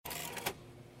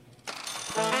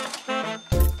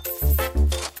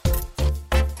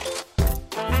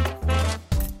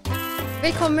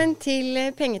Velkommen til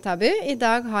Pengetabu. I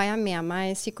dag har jeg med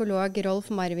meg psykolog Rolf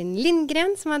Marvin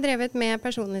Lindgren, som har drevet med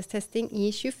personlighetstesting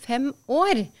i 25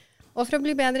 år. Og for å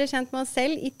bli bedre kjent med oss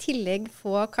selv, i tillegg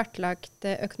få kartlagt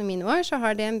økonomien vår, så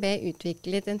har DNB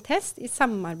utviklet en test i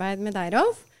samarbeid med deg,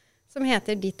 Rolf, som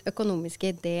heter Ditt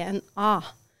økonomiske DNA.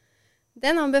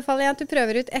 Den anbefaler jeg at du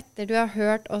prøver ut etter du har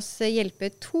hørt oss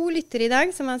hjelpe 2 lyttere i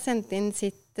dag, som har sendt inn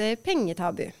sitt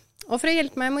pengetabu. Og for å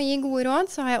hjelpe meg med å gi gode råd,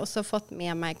 så har jeg også fått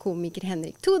med meg komiker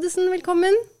Henrik Thodesen.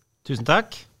 Velkommen. Tusen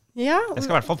takk. Ja. Jeg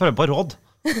skal i hvert fall prøve på råd.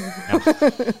 Ja.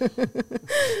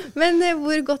 Men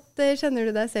hvor godt kjenner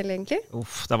du deg selv egentlig?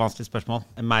 Det er vanskelig spørsmål.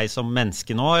 Meg som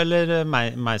menneske nå, eller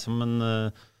meg som en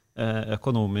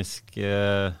økonomisk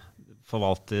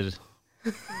forvalter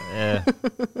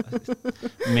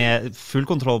med full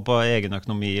kontroll på egen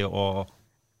økonomi og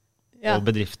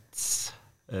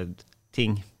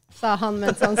bedriftsting? Sa han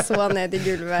mens han så ned i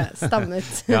gulvet,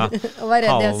 stammet, ja. Og var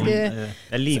redd jeg skulle...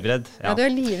 Jeg er livredd. Ja, du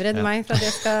er livredd meg for at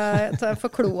jeg skal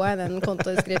få kloa i den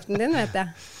kontoskriften din, vet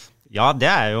jeg. Ja, det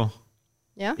er jo.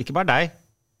 Ja. Ikke bare deg.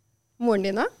 Moren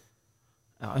din da?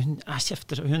 Ja, hun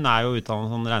er jo utdannet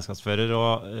som regnskapsfører,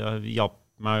 og hjalp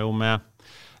meg jo med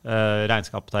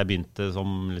regnskap da jeg begynte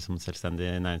som liksom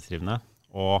selvstendig næringsdrivende.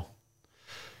 Og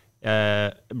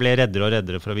jeg ble reddere og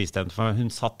reddere for å vise dem, for hun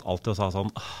satt alltid og sa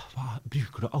sånn,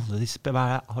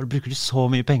 bruker du så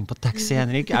mye penger på taxi,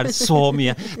 Henrik? Er det så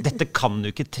mye? Dette kan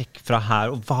du ikke trekke fra her,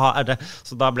 og hva er det?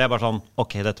 Så da ble jeg bare sånn,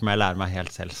 ok, dette må jeg lære meg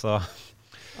helt selv, så...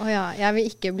 Jeg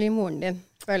vil ikke bli moren din,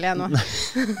 føler jeg nå.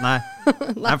 Nei,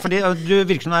 fordi du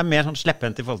virker som du er mer sånn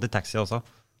slepphendt i forhold til taxi også.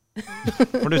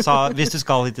 For du sa, hvis du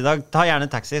skal hit i dag, ta gjerne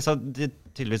taxi, så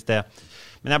tydeligvis det.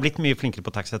 Men jeg har blitt mye flinkere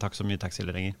på taxi, jeg tar ikke så mye taxi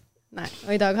lenger. Nei,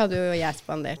 og i dag hadde jo jeg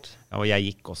spandert. Ja, og jeg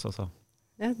gikk også, så.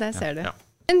 Ja, der ser du. Ja.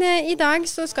 Men i dag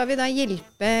så skal vi da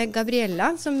hjelpe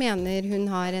Gabriella, som mener hun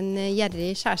har en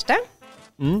gjerrig kjæreste.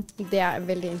 Det er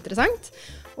veldig interessant.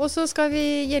 Og så skal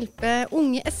vi hjelpe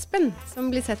unge Espen, som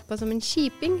blir sett på som en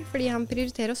kjiping, fordi han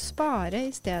prioriterer å spare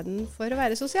i stedet for å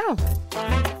være sosial.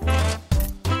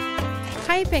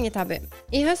 Hei, Pengetabu.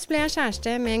 I høst ble jeg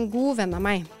kjæreste med en god venn av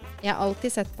meg. Jeg har alltid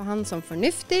sett på han som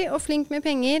fornuftig og flink med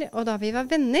penger, og da vi var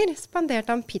venner, spanderte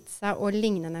han pizza og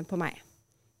lignende på meg.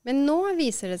 Men nå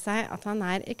viser det seg at han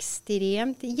er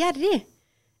ekstremt gjerrig.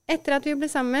 Etter at vi ble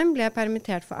sammen, ble jeg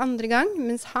permittert for 2. gang,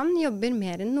 mens han jobber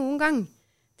mer enn noen gang.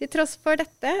 Til tross for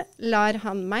dette lar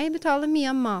han meg betale mye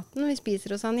av maten vi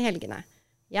spiser hos han i helgene.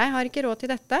 Jeg har ikke råd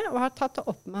til dette, og har tatt det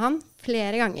opp med han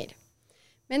flere ganger.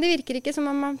 Men det virker ikke som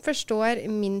om han forstår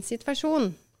min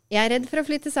situasjon. Jeg er redd for å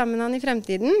flytte sammen med han i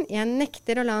fremtiden. Jeg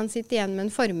nekter å la han sitte igjen med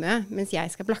en formue, mens jeg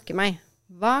skal blakke meg.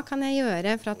 Hva kan jeg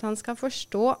gjøre for at han skal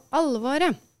forstå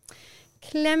alvoret?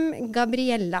 Klem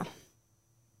Gabriella.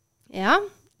 Ja,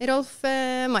 Rolf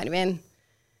Marvin.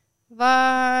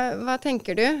 Hva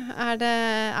tenker du? Er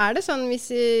det sånn hvis,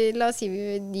 la oss si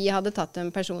de hadde tatt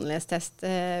en personlighetstest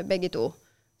begge to,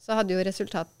 så hadde jo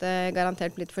resultatet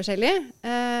garantert blitt forskjellig.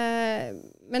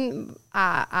 Men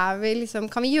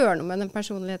kan vi gjøre noe med den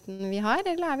personligheten vi har,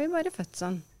 eller er vi bare født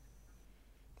sånn?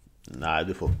 Nei,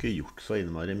 du får ikke gjort så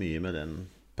innmari mye med den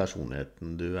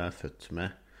personligheten du er født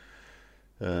med.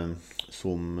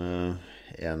 Som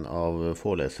en av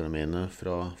foreleserne mine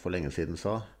for lenge siden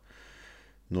sa,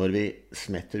 når vi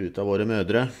smetter ut av våre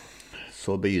mødre,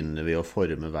 så begynner vi å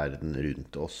forme verden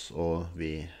rundt oss, og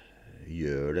vi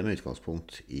gjør det med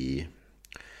utgangspunkt i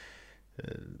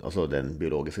den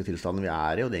biologiske tilstanden vi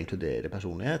er i, og det inkluderer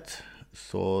personlighet.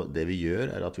 Så det vi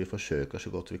gjør er at vi forsøker så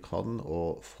godt vi kan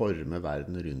å forme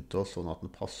verden rundt oss sånn at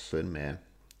den passer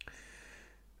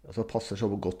så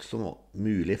godt som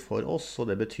mulig for oss, og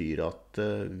det betyr at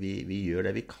vi gjør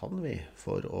det vi kan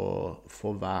for å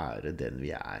få være den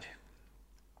vi er.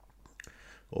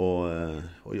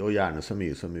 Og gjerne så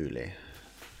mye som mulig.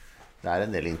 Det er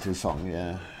en del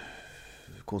interessante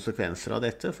konsekvenser av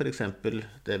dette, for eksempel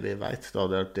det vi vet, da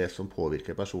det er det som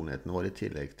påvirker personligheten vår i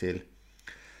tillegg til,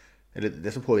 eller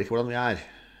det som påvirker hvordan vi er,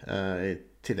 i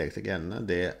tillegg til genene,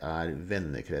 det er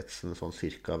vennekretsen sånn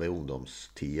cirka ved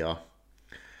ungdomstida.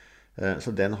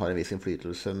 Så den har en viss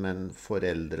innflytelse, men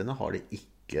foreldrene har det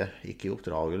ikke i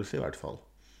oppdragelse i hvert fall.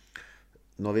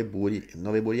 Når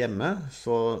vi bor hjemme,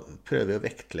 så prøver vi å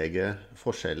vektlegge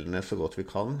forskjellene så godt vi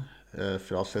kan,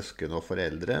 fra søsken og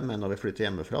foreldre, men når vi flytter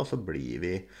hjemmefra så blir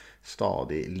vi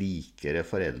stadig likere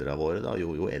foreldrene våre da,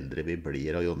 jo eldre vi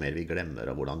blir og jo mer vi glemmer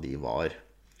av hvordan de var.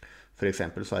 For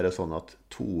eksempel så er det sånn at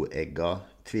toegga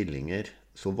tvillinger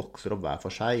som vokser opp hver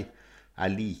for seg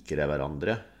er likere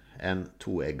hverandre enn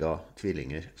toegga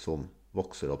tvillinger som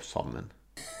vokser opp sammen.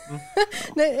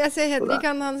 Jeg ser Henrik,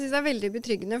 han synes det er veldig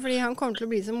betryggende, fordi han kommer til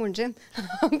å bli som moren sin.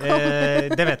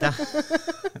 Det vet jeg.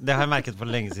 Det har jeg merket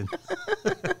for lenge siden.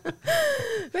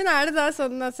 Men det da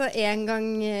sånn, altså, en gang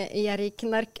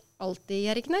gjerrigknark, alltid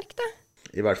gjerrigknark da?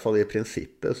 I hvert fall i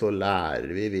prinsippet så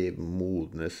lærer vi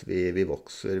modnes, vi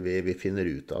vokser, vi finner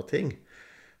ut av ting.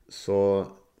 Så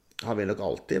han vil nok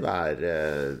alltid være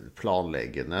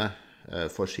planleggende,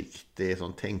 forsiktig,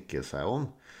 sånn tenke seg om.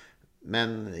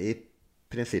 Men i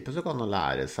prinsippet så kan man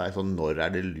lære seg sånn, når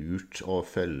det lurt å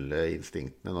følge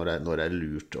instinktene, når det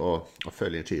lurt å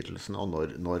følge innskytelsen, og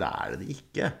når det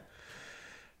ikke.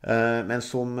 Men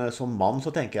som mann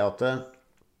så tenker jeg at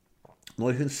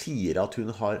når hun sier at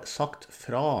hun har sagt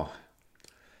fra,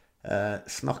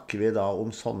 snakker vi da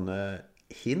om sånne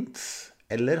hints,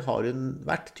 eller har hun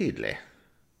vært tydelig?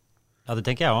 Ja, det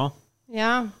tenker jeg også.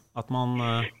 Ja. At man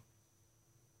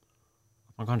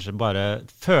kanskje bare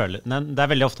føler... Det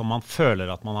veldig ofte man føler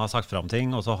at man har sagt fra om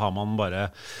ting, og så har man bare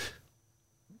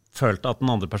følt at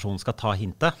den andre personen skal ta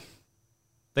hintet.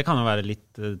 Det kan jo være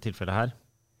litt tilfelle her.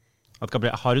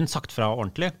 Har hun sagt fra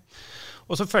ordentlig?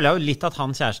 Og så føler jeg jo litt at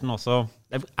han kjæresten også...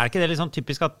 ikke det litt sånn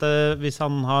typisk at hvis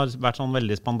han har vært sånn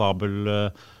veldig spandabel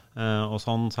og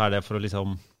sånn, så det for å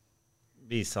liksom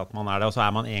vise at man det, og så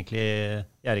man egentlig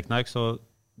gjerrigknark, så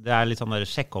det litt sånn der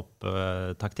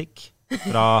sjekk-opp-taktikk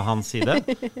fra hans side.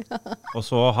 Og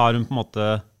så har hun på en måte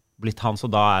blitt hans,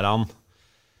 og da han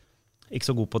ikke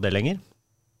så god på det lenger.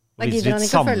 Da gidder han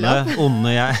ikke å følge opp.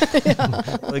 Onde jeg...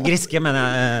 Griske, mener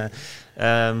jeg...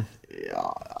 Ja,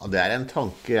 det en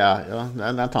tanke, ja, det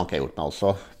en tanke jeg har gjort meg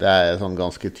også. Det sånn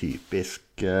ganske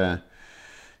typisk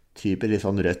litt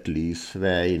sånn rødt lys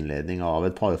ved innledning av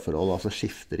et parforhold. Altså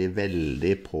skifter de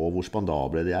veldig på hvor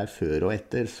spandable de før og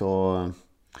etter, så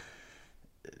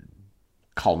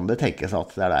kan det tenkes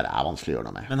at det der vanskelig å gjøre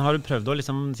noe med. Men har du prøvd å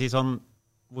liksom si sånn,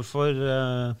 hvorfor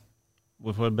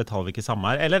betaler vi ikke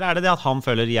samme her? Eller det at han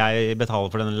føler jeg betaler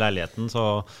for denne leiligheten,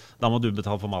 så da må du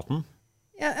betale for maten?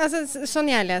 Ja, altså, sånn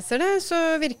jeg leser det, så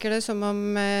virker det som om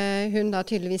hun da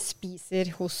tydeligvis spiser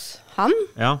hos han.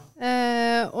 Ja.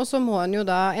 Og så må hun jo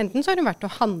da, enten så har hun vært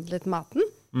og handlet maten,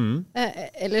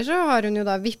 eller så har hun jo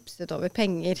da vipset over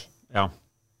penger. Ja.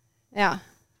 Ja.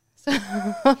 Så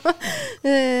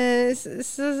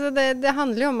det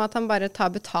handler jo om at han bare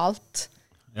tar betalt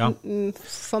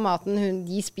for maten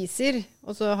de spiser,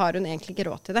 og så har hun egentlig ikke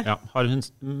råd til det. Ja,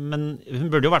 men hun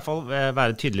burde jo i hvert fall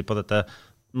være tydelig på dette.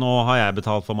 Nå har jeg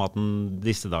betalt for maten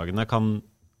disse dagene. Kan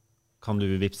du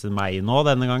vipse meg nå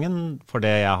denne gangen for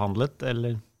det jeg har handlet,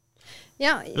 eller?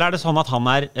 Ja. Eller det sånn at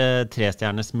han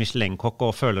 3-stjerners Michelin-kokk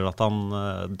og føler at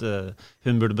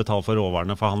hun burde betale for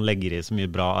råvarene, for han legger i så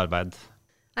mye bra arbeid?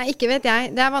 Nei, ikke vet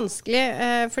jeg. Det vanskelig,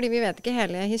 fordi vi vet ikke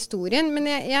hele historien, men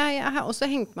jeg har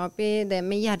også hengt meg opp i det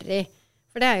med gjerrig.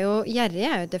 For gjerrig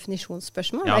jo et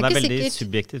definisjonsspørsmål. Ja, det veldig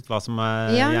subjektivt hva som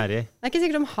gjerrig. Det ikke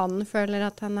sikkert om han føler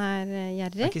at han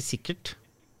gjerrig. Det ikke sikkert.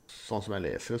 Sånn som jeg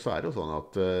leser, så det jo sånn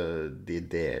at de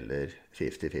deler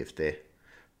 50-50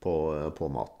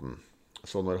 på maten.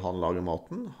 Så når han lager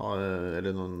maten,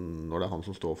 eller når det han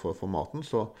som står for maten,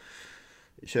 så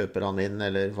kjøper han inn,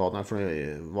 eller hva den for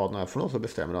noe, så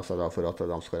bestemmer han seg da for at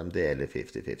de skal dele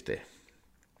 50-50.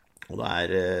 Og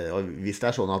hvis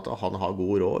det sånn at han har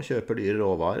god råd, kjøper dyre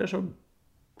råvarer,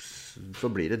 så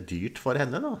blir det dyrt for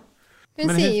henne da.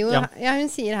 Hun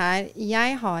sier her,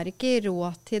 jeg har ikke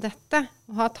råd til dette,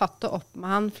 og har tatt det opp med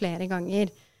han flere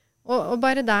ganger. Og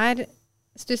bare der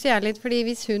stusser jeg litt, fordi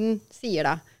hvis hun sier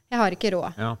da, jeg har ikke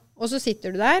råd, og så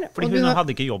sitter du der. Fordi hun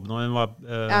hadde ikke jobb når hun var...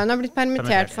 Ja, hun har blitt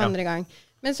permittert for andre gang.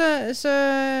 Men så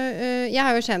jeg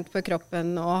har jo kjent på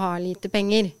kroppen å ha lite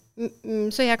penger.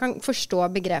 Så jeg kan forstå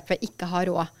begrepet ikke ha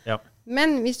råd. Ja.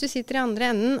 Men hvis du sitter i andre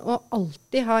enden og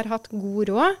alltid har hatt god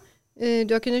råd,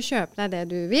 du har kunnet kjøpe deg det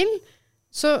du vil,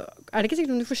 så det ikke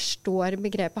sikkert om du forstår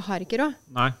begrepet har ikke råd.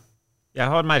 Nei. Jeg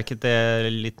har merket det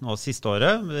litt nå siste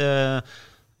året.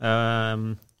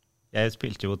 Jeg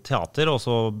spilte jo teater, og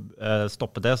så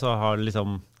stoppet det, så har det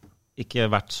liksom ikke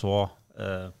vært så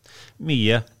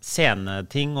mye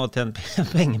sceneting og tjent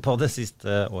penger på det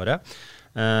siste året.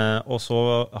 Og så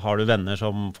har du venner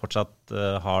som fortsatt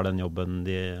har den jobben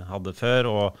de hadde før,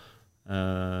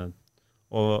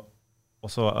 og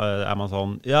så man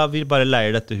sånn, ja, vi bare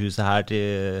leier dette huset her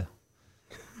til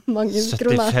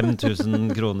 75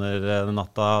 000 kroner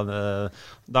natta.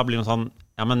 Da blir man sånn,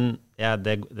 ja, men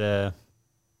det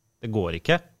går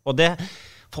ikke. Og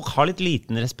folk har litt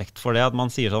liten respekt for det, at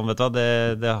man sier sånn, vet du,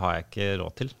 det har jeg ikke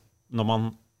råd til. Når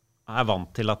man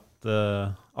vant til at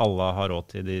alle har råd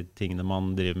til de tingene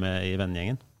man driver med i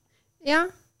vennegjengen. Ja.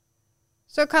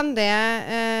 Så kan det,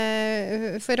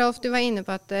 for Rolf, du var inne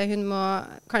på at hun må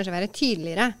kanskje være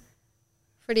tydeligere.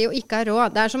 Fordi hun ikke har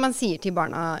råd. Det som man sier til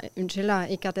barna, unnskyld da,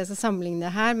 ikke at jeg skal sammenligne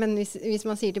det her, men hvis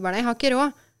man sier til barna, jeg har ikke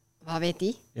råd, hva vet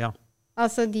de? Ja.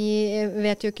 Altså, de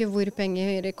vet jo ikke hvor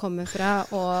penger kommer fra,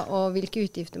 og hvilke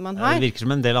utgifter man har. Det virker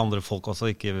som en del andre folk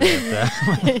også ikke vet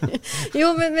det.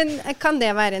 Jo, men kan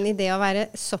det være en idé å være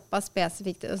såpass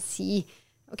spesifikt og si,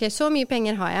 ok, så mye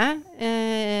penger har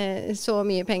jeg, så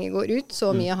mye penger går ut,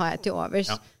 så mye har jeg til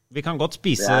overs. Ja. Vi kan godt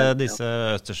spise disse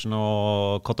østersen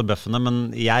og kottebøffene, men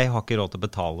jeg har ikke råd til å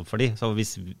betale for de. Så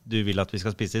hvis du vil at vi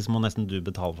skal spise de, så må nesten du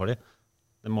betale for de.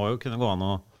 Det må jo kunne gå an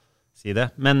å si det.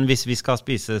 Men hvis vi skal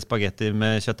spise spagetti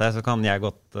med kjøttdeig, så kan jeg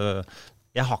godt...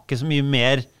 jeg har ikke så mye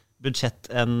mer budsjett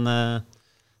enn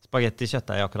spagetti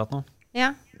kjøttdeig akkurat nå.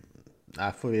 Ja. Nei,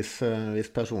 for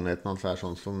hvis personligheten hans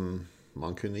sånn som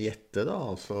man kunne gjette da,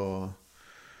 altså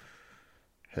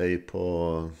høy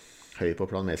på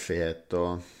planmessighet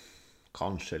og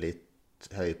kanskje litt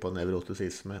høy på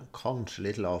nevrotisisme, kanskje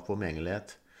litt lav på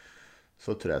omgjengelighet,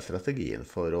 så tror jeg strategien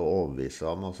for å overbevise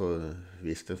ham, altså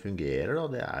hvis det fungerer da,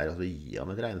 det å gi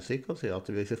ham et regnestykke og si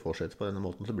at hvis vi fortsetter på denne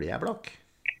måten, så blir jeg blakk.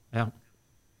 Ja.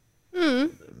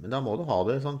 Men da må du ha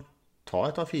det sånn, ta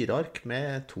et A4-ark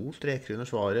med 2 streker under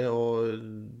svaret og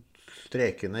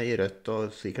strekene i rødt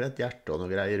og sikkert et hjerte og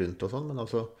noe greier rundt og sånn, men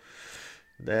altså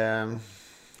det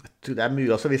er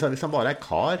mye, altså hvis han bare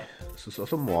kar,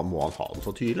 så må han ha det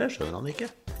så tydelig, skjønner han ikke.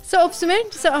 Så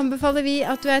oppsummert så anbefaler vi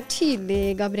at du er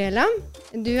tydelig, Gabriella.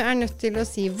 Du er nødt til å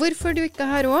si hvorfor du ikke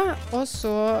har råd, og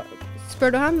så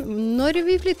spør du han når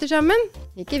vi flytter sammen.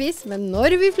 Ikke hvis, men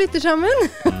når vi flytter sammen.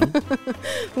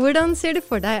 Hvordan ser du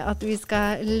for deg at vi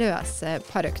skal løse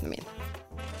parøkonomien?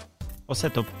 Og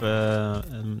sette opp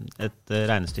et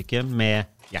regnestykke med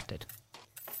hjerter.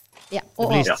 Ja,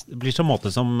 det blir så måte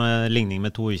som ligning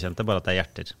med 2 ukjente, bare at det er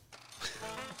hjerter.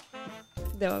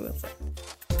 Det var godt sagt.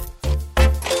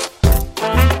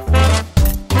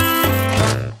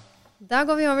 Da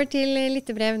går vi over til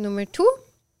lyttebrev nummer 2.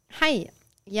 Hei,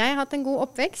 jeg har hatt en god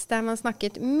oppvekst der man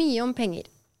snakket mye om penger.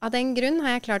 Av den grunn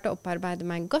har jeg klart å opparbeide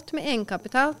meg godt med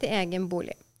egenkapital til egen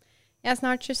bolig. Jeg er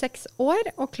snart 26 år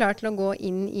og klar til å gå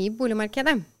inn i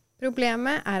boligmarkedet.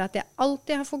 Problemet er at jeg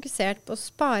alltid har fokusert på å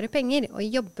spare penger og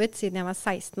jobbet siden jeg var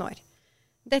 16 år.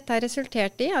 Dette har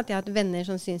resultert i at jeg har hatt venner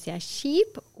som synes jeg er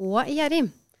kjip og gjerrig.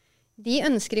 De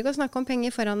ønsker ikke å snakke om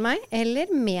penger foran meg eller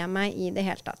med meg i det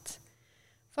hele tatt.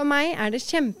 For meg er det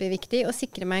kjempeviktig å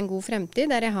sikre meg en god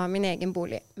fremtid der jeg har min egen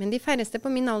bolig, men de færreste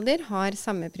på min alder har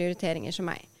samme prioriteringer som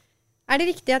meg. Er det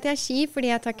riktig at jeg er kjip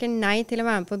fordi jeg takker nei til å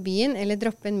være med på byen eller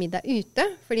droppe en middag ute,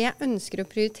 fordi jeg ønsker å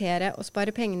prioritere å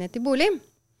spare pengene til bolig?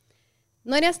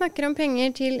 Når jeg snakker om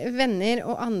penger til venner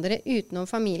og andre utenom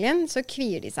familien, så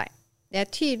kvier de seg. Det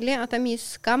er tydelig at det er mye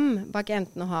skam bak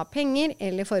enten å ha penger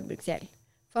eller forbruksgjeld.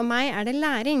 For meg er det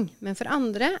læring, men for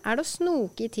andre er det å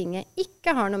snoke i ting jeg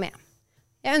ikke har noe med.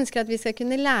 Jeg ønsker at vi skal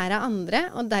kunne lære av andre,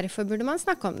 og derfor burde man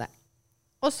snakke om det.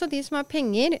 Også de som har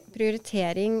penger,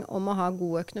 prioritering om å ha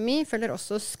god økonomi, føler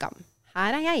også skam.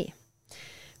 Her er jeg.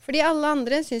 Fordi alle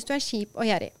andre synes du er kjip og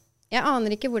gjerrig. Jeg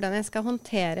aner ikke hvordan jeg skal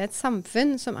håndtere et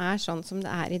samfunn som er sånn som det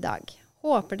er i dag.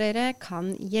 Håper dere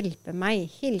kan hjelpe meg.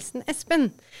 Hilsen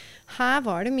Espen. Her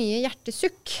var det mye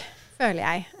hjertesukk, føler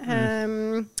jeg.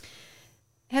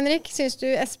 Henrik, synes du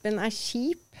Espen er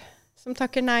kjip som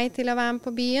takker nei til å være med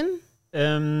på byen?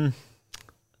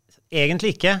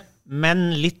 Egentlig ikke, men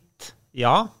litt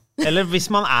ja. Eller hvis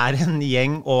man er en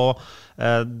gjeng og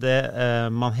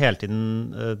man hele tiden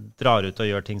drar ut og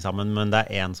gjør ting sammen, men det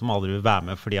er en som aldri vil være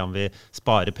med fordi han vil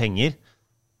spare penger.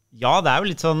 Ja, det er jo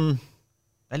litt sånn,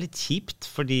 det er litt kjipt,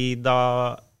 fordi da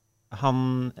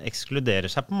han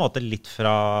ekskluderer seg på en måte litt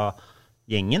fra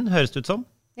gjengen, høres det ut som.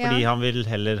 Fordi han vil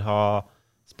heller ha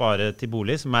spare til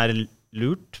bolig, som er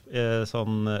lurt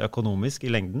sånn økonomisk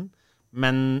i lengden.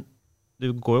 Men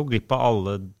du går jo glipp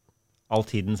av all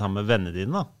tiden sammen med vennene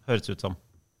dine, da, høres det ut som.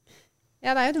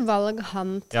 Ja, det er jo et valg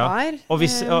han tar. Ja. Og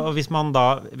hvis man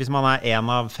er 1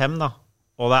 av 5 da,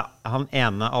 og han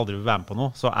ene aldri vil være med på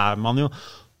noe, så er man jo,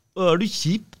 er du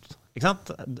kjip? Ikke sant?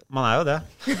 Man er jo det.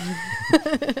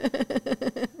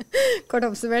 Kort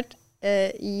oppsummert,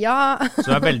 ja. Så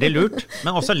det er veldig lurt,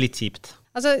 men også litt kjipt.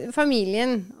 Altså,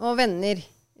 familien og venner,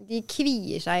 de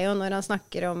kvier seg jo når han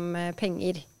snakker om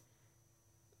penger.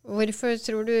 Hvorfor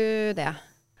tror du det?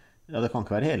 Ja, det kan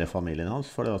ikke være hele familien hans,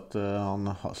 for han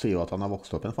sier jo at han har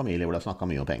vokst opp i en familie hvor det er snakket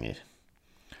mye om penger.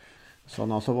 Så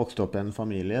han har altså vokst opp i en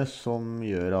familie som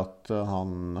gjør at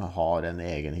han har en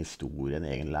egen historie, en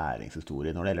egen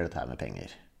læringshistorie når det gjelder dette med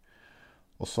penger.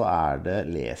 Og så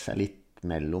leser jeg litt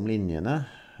mellom linjene,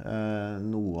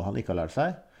 noe han ikke har lært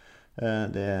seg,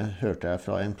 Det hørte jeg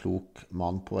fra en klok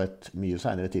mann på et mye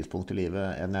senere tidspunkt i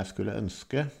livet enn jeg skulle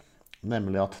ønske,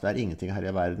 nemlig at det ingenting her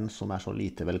i verden som så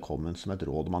lite velkommen som et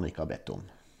råd man ikke har bedt om.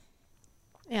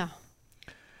 Ja.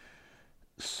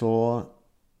 Så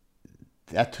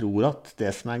jeg tror at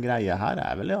det som greia her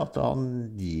vel at han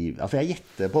gir, altså jeg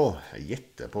gjetter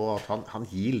på at han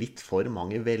gir litt for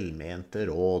mange velmente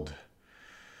råd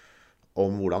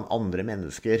om hvordan andre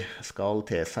mennesker skal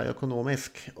te seg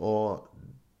økonomisk, og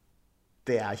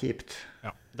det kjipt.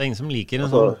 Ja, det ingen som liker en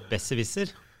sånn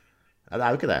besserwisser. Ja, det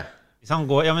jo ikke det. Hvis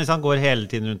han går hele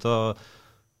tiden rundt og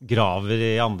graver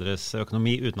i andres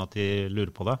økonomi uten at de lurer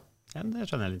på det, ja, det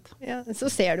skjønner jeg litt. Ja, så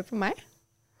ser du på meg.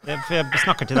 For jeg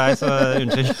snakker til deg, så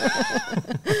unnskyld.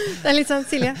 Det litt sånn,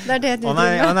 Silje, det det du tror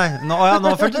med.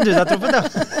 Nå følte du deg truffet, ja.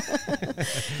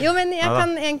 Jo, men jeg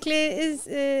kan egentlig,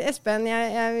 Espen,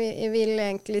 jeg vil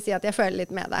egentlig si at jeg føler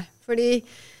litt med deg. Fordi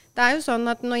det jo sånn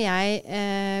at når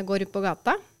jeg går ut på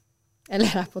gata,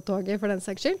 eller på toget for den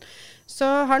saks skyld, så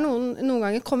har noen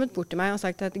ganger kommet bort til meg og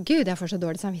sagt at Gud, jeg får så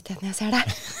dårlig samvittighet når jeg ser deg.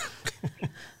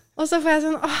 Og så får jeg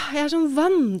sånn, jeg sånn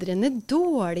vandrende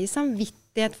dårlig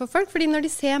samvittighet for folk, fordi når de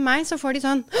ser meg, så får de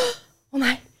sånn,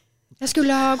 nei, jeg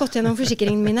skulle ha gått gjennom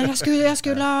forsikringen mine, jeg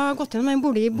skulle ha gått gjennom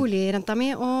boligrenta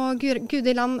mi, og Gud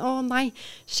i land, nei,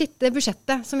 shit, det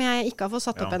budsjettet som jeg ikke har fått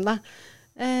satt opp enda.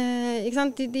 Ikke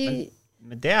sant?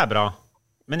 Men det bra.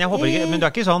 Men jeg håper ikke, men du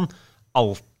ikke sånn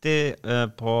alltid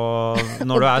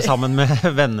når du sammen med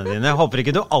vennene dine. Jeg håper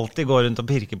ikke du alltid går rundt og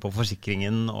pirker på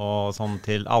forsikringen og sånn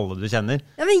til alle du kjenner.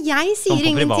 Ja, men jeg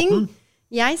sier ingenting.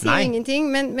 Jeg sier Nei. Ingenting,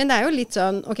 men det jo litt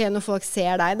sånn, ok, når folk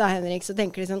ser deg da, Henrik, så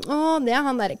tenker de sånn, det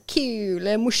han der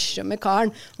kule, morsomme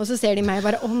karen, og så ser de meg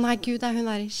bare, nei Gud, det hun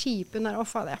der kjipe, hun der,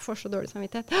 faen, jeg får så dårlig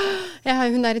samvittighet. Jeg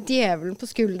har hun der djevelen på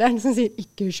skulderen som sier,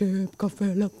 ikke kjøp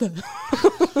kaffe latte.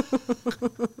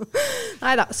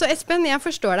 Neida, så Espen, jeg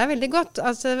forstår deg veldig godt.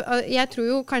 Altså, jeg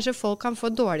tror jo kanskje folk kan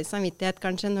få dårlig samvittighet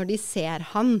kanskje når de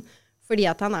ser han, fordi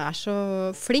at han så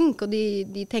flink, og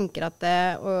de tenker at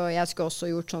og jeg skulle også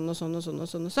gjort sånn og sånn og sånn og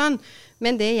sånn og sånn.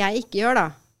 Men det jeg ikke gjør da,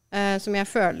 som jeg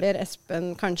føler Espen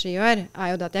kanskje gjør,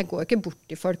 jo det at jeg går ikke bort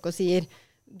til folk og sier,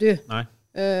 du,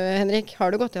 Henrik,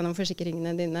 har du gått gjennom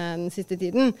forsikringene dine den siste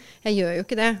tiden? Jeg gjør jo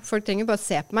ikke det. Folk trenger bare å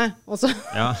se på meg, og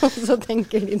så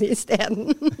tenker de det i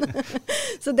stedet.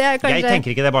 Så det kanskje... Jeg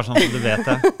tenker ikke det, bare sånn at du vet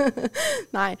det.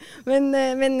 Nei,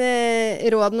 men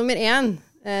råd nummer 1,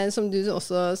 som du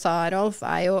også sa, Rolf,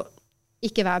 jo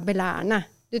ikke være belærende.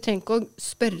 Du trenger ikke å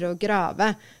spørre og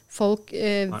grave. Folk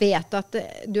vet at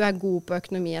du god på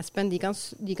økonomi, Espen. De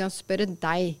kan spørre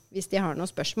deg hvis de har noen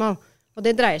spørsmål. Og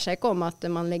det dreier seg ikke om at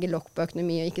man legger lokk på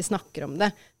økonomi og ikke snakker om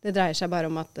det. Det dreier seg bare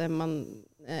om at man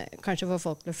kanskje får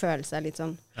folk til å føle seg litt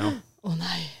sånn,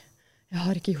 nei, jeg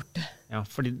har ikke gjort det. Ja,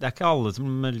 fordi det ikke alle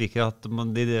som liker at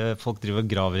folk driver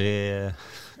og graver i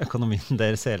økonomien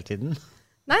deres hele tiden.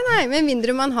 Nei, med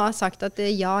mindre man har sagt at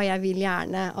ja, jeg vil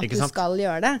gjerne at du skal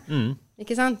gjøre det.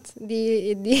 Ikke sant? Det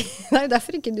jo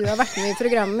derfor ikke du har vært med i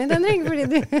programmet mitt, Henrik, fordi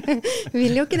du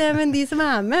vil jo ikke det, men de som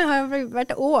med har jo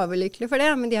vært overlykkelige for det,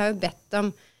 men de har jo bedt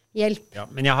om hjelp. Ja,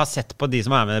 men jeg har sett på de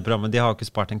som med i det programmet, de har jo ikke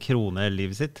spart en krone i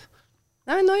livet sitt.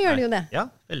 Nei, men nå gjør de jo det. Ja,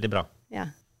 veldig bra. Ja.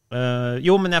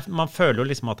 Jo, men man føler jo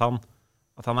liksom at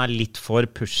han litt for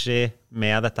pushy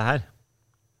med dette her.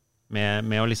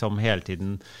 Med å liksom hele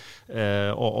tiden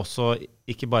og også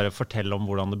ikke bare fortelle om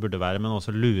hvordan det burde være, men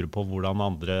også lure på hvordan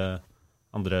andre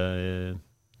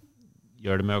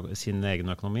gjør det med sin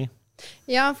egen økonomi.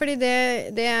 Ja, fordi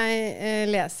det jeg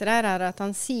leser her at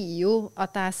han sier jo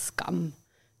at det skam.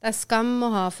 Det skam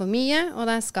å ha for mye,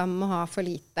 og det skam å ha for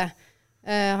lite.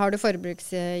 Har du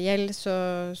forbruksgjeld,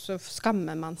 så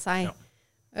skammer man seg. Ja.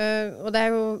 Og det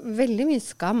jo veldig mye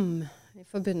skam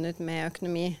forbundet med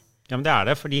økonomi. Ja, men det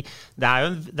det, fordi det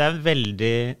jo en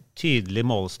veldig tydelig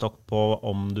målestokk på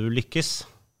om du lykkes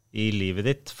i livet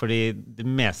ditt, fordi det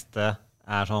meste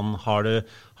sånn, har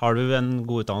du en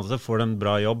god utdannelse, får du en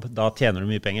bra jobb, da tjener du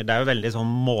mye penger. Det jo veldig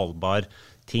sånn målbar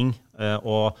ting,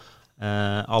 og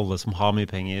alle som har mye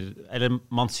penger, eller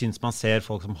man synes man ser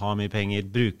folk som har mye penger,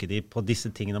 bruke de på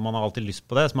disse tingene, man har alltid lyst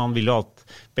på det, så man vil jo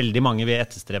veldig mange vil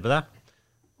etterstrebe det,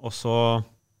 og så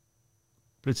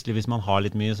plutselig hvis man har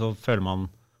litt mye, så føler man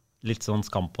litt sånn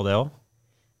skam på det også.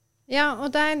 Ja, og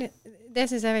det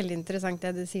synes jeg veldig interessant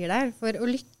det du sier der, for å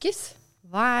lykkes,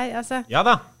 hva altså... Ja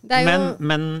da,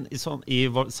 men i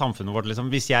samfunnet vårt, liksom,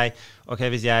 hvis jeg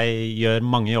gjør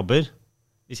mange jobber,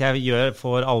 hvis jeg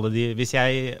får alle de,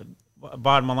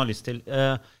 hva det man har lyst til?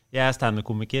 Jeg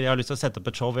stand-up-komiker, jeg har lyst til å sette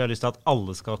opp et show, jeg har lyst til at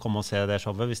alle skal komme og se det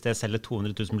showet, hvis det selger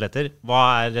 200 000 billetter,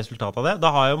 hva resultatet av det? Da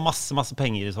har jeg jo masse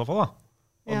penger i så fall da.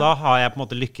 Og da har jeg på en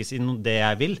måte lykkes i det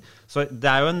jeg vil. Så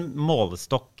det jo en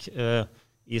målestokk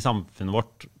i samfunnet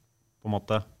vårt, på en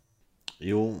måte.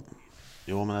 Jo,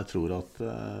 men jeg tror at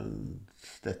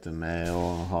dette med å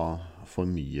ha for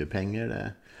mye penger,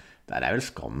 der vel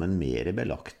skammen mer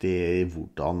belagt i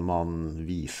hvordan man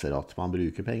viser at man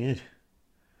bruker penger.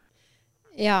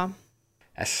 Ja.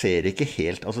 Jeg ser ikke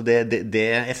helt, altså det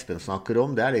Espen snakker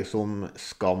om, det liksom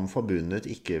skam forbundet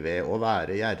ikke ved å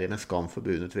være gjerrig, men skam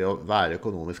forbundet ved å være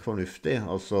økonomisk fornuftig.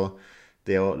 Altså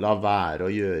det å la være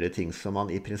å gjøre ting som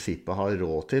man i prinsippet har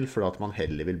råd til, for at man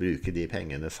heller vil bruke de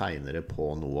pengene senere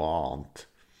på noe annet.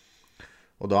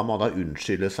 Og da må han da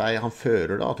unnskylde seg, han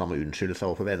føler da at han må unnskylde seg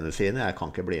overfor vennene sine. Jeg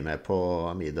kan ikke bli med på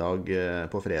middag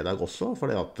på fredag også,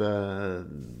 fordi at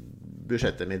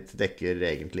budsjettet mitt dekker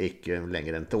egentlig ikke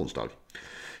lenger enn til onsdag.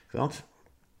 Men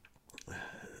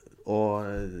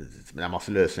det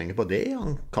masse løsninger på det.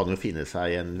 Han kan jo finne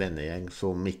seg en vennegjeng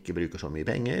som ikke bruker så mye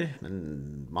penger,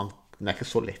 men det ikke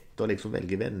så lett å liksom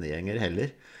velge vennegjenger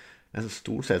heller. Men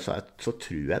stort sett så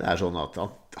tror jeg det sånn at han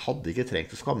hadde ikke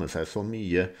trengt å skamme seg så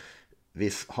mye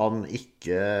hvis han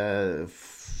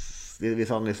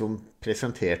liksom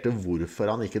presenterte hvorfor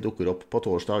han ikke dukker opp på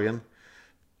torsdagen.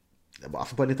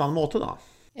 Altså på en litt annen måte da.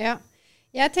 Ja,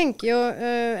 jeg tenker jo,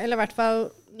 eller i hvert fall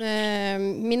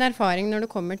min erfaring når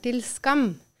det kommer til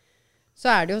skam,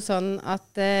 så det jo sånn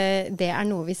at det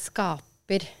noe vi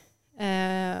skaper.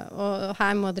 Og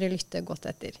her må dere lytte godt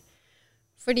etter.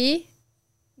 Fordi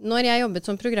når jeg jobbet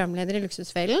som programleder i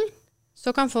Luksusfellen,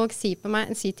 så kan folk si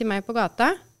til meg på gata,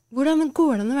 hvordan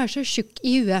går det an å være så tjukk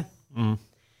i huet?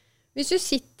 Hvis du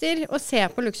sitter og ser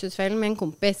på Luksusfellen med en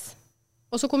kompis,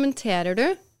 og så kommenterer du,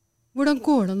 hvordan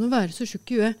går det an å være så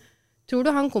tjukk i huet? Tror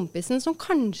du han kompisen som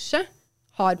kanskje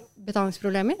har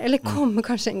betalingsproblemer, eller kommer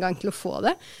kanskje en gang til å få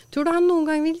det, tror du han noen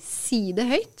gang vil si det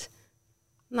høyt?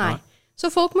 Nei.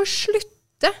 Så folk må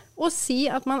slutte å si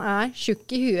at man tjukk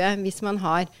i huet hvis man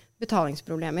har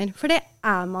betalingsproblemer, for det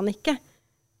man ikke.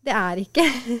 Det ikke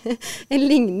en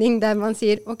ligning der man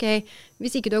sier, ok,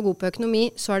 hvis ikke du god på økonomi,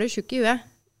 så du tjukk i huet.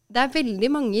 Det veldig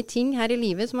mange ting her i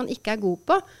livet som man ikke god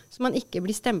på, som man ikke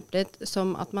blir stemplet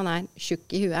som at man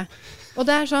tjukk i huet. Og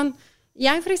det sånn,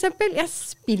 jeg for eksempel, jeg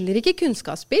spiller ikke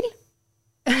kunnskapsspill,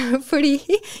 fordi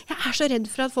jeg så redd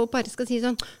for at folk bare skal si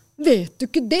sånn, vet du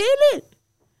ikke det, eller?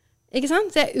 Ikke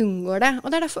sant? Så jeg unngår det.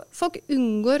 Og det derfor folk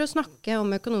unngår å snakke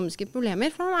om økonomiske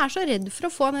problemer, for man så redd for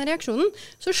å få den reaksjonen.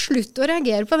 Så slutt å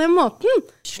reagere på den måten.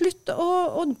 Slutt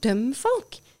å dømme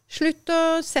folk. Slutt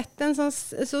å sette en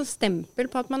sånn stempel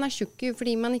på at man tjukk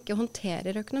fordi man ikke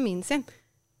håndterer økonomien sin.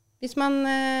 Hvis man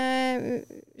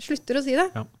slutter å si det,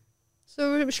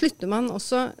 så slutter man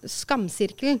også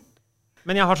skamsirkelen.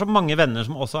 Men jeg har så mange venner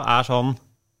som også sånn,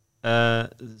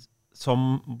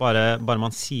 som bare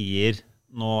man sier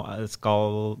nå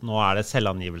det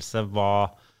selvangivelse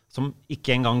som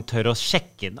ikke engang tør å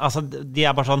sjekke. Altså, de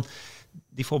bare sånn,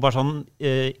 de får bare sånn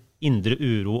indre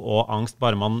uro og angst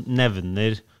bare man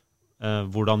nevner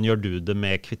hvordan gjør du det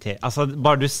med kvitter. Altså,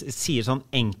 bare du sier sånn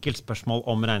enkelt spørsmål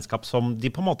om regnskap som de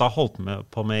på en måte har holdt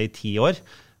på med i 10 år,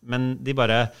 men de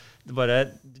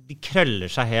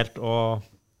krøller seg helt og...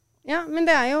 Ja, men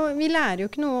det jo, vi lærer jo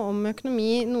ikke noe om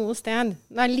økonomi noe sted.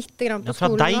 Det litt grann på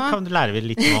skolen nå. Fra deg kan du lære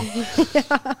litt nå.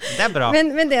 Ja. Det bra.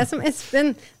 Men det som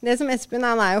Espen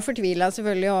han jo fortvilet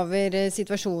selvfølgelig over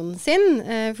situasjonen sin,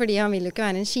 fordi han vil jo ikke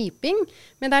være en kjiping.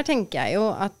 Men der tenker jeg jo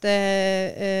at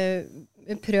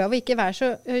prøv å ikke være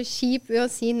så kjip ved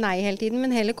å si nei hele tiden,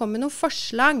 men heller komme med noen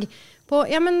forslag på,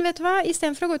 ja, men vet du hva, i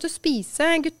stedet for å gå ut og spise,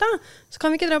 gutta, så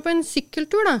kan vi ikke dra på en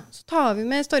sykkeltur da. Så tar vi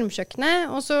med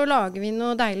stormkjøkkenet, og så lager vi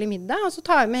noe deilig middag, og så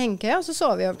tar vi med hengekøya, og så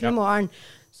sover vi over til morgen.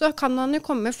 Så kan han jo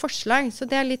komme med forslag, så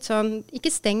det litt sånn,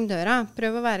 ikke steng døra,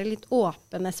 prøv å være litt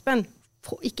åpen, Espen.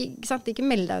 Ikke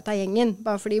melde deg ut av gjengen,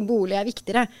 bare fordi bolig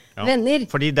viktigere. Ja. Venner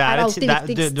fordi alltid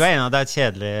viktigst. Du enig at det et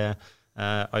kjedelig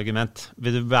argument.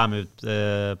 Vil du være med ut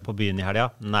på byen i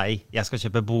helga? Nei, jeg skal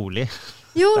kjøpe bolig.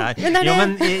 Jo, men det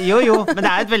men det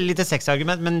et veldig lite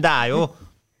sexargument, men det jo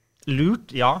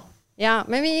lurt, ja. Ja,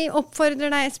 men vi oppfordrer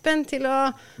deg, Espen, til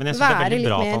å være litt mer... Men jeg synes det veldig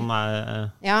bra at han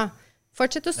Ja,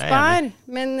 fortsett å spare,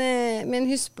 men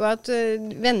husk på at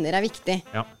venner viktig.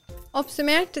 Ja.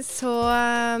 Oppsummert så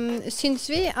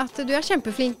syns vi at du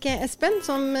kjempeflink, Espen,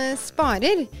 som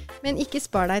sparer, men ikke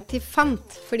spar deg til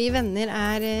fant, fordi venner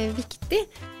viktig.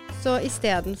 Så I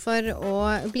stedet for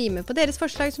å bli med på deres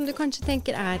forslag som du kanskje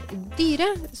tenker dyre,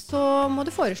 så må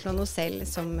du foreslå noe selv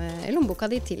som lommeboka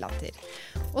di tillater.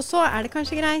 Og så det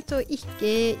kanskje greit å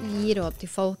ikke gi råd til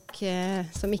folk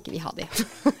som ikke vil ha de,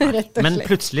 rett og slett. Men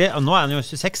plutselig, nå han jo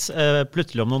 26,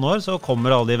 plutselig om noen år så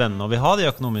kommer alle de vennene og vil ha de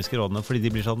økonomiske rådene, fordi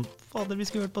de blir sånn, fader, vi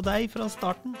skulle hørt på deg fra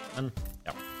starten. Men,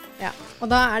 ja. Ja, og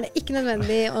da det ikke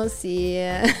nødvendig å si,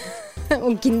 å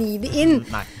gni det inn,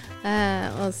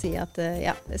 og si at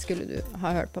ja, det skulle du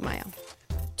ha hørt på meg, ja.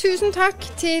 Tusen takk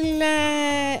til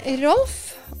Rolf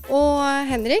og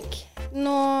Henrik.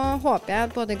 Nå håper jeg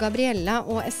at både Gabriella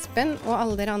og Espen og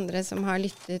alle dere andre som har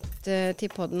lyttet til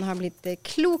podden har blitt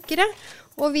klokere.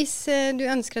 Og hvis du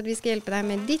ønsker at vi skal hjelpe deg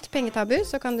med ditt pengetabu,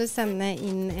 så kan du sende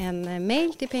inn en mail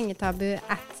til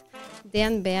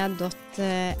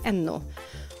pengetabu@dnb.no.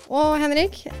 Og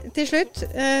Henrik, til slutt,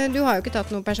 du har jo ikke tatt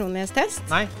noen personlighetstest.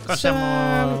 Nei, kanskje jeg må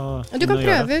du kan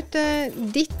prøve ut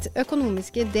ditt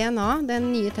økonomiske DNA,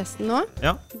 den nye testen nå.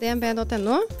 Ja.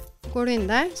 dnb.no. Går du inn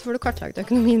der, så får du kartlagt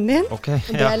økonomien din. Ok,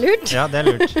 og det lurt. Ja, det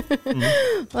lurt.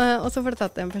 Og så får du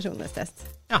tatt en personlighetstest.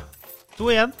 Ja, 2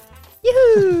 igjen.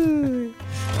 Juhu!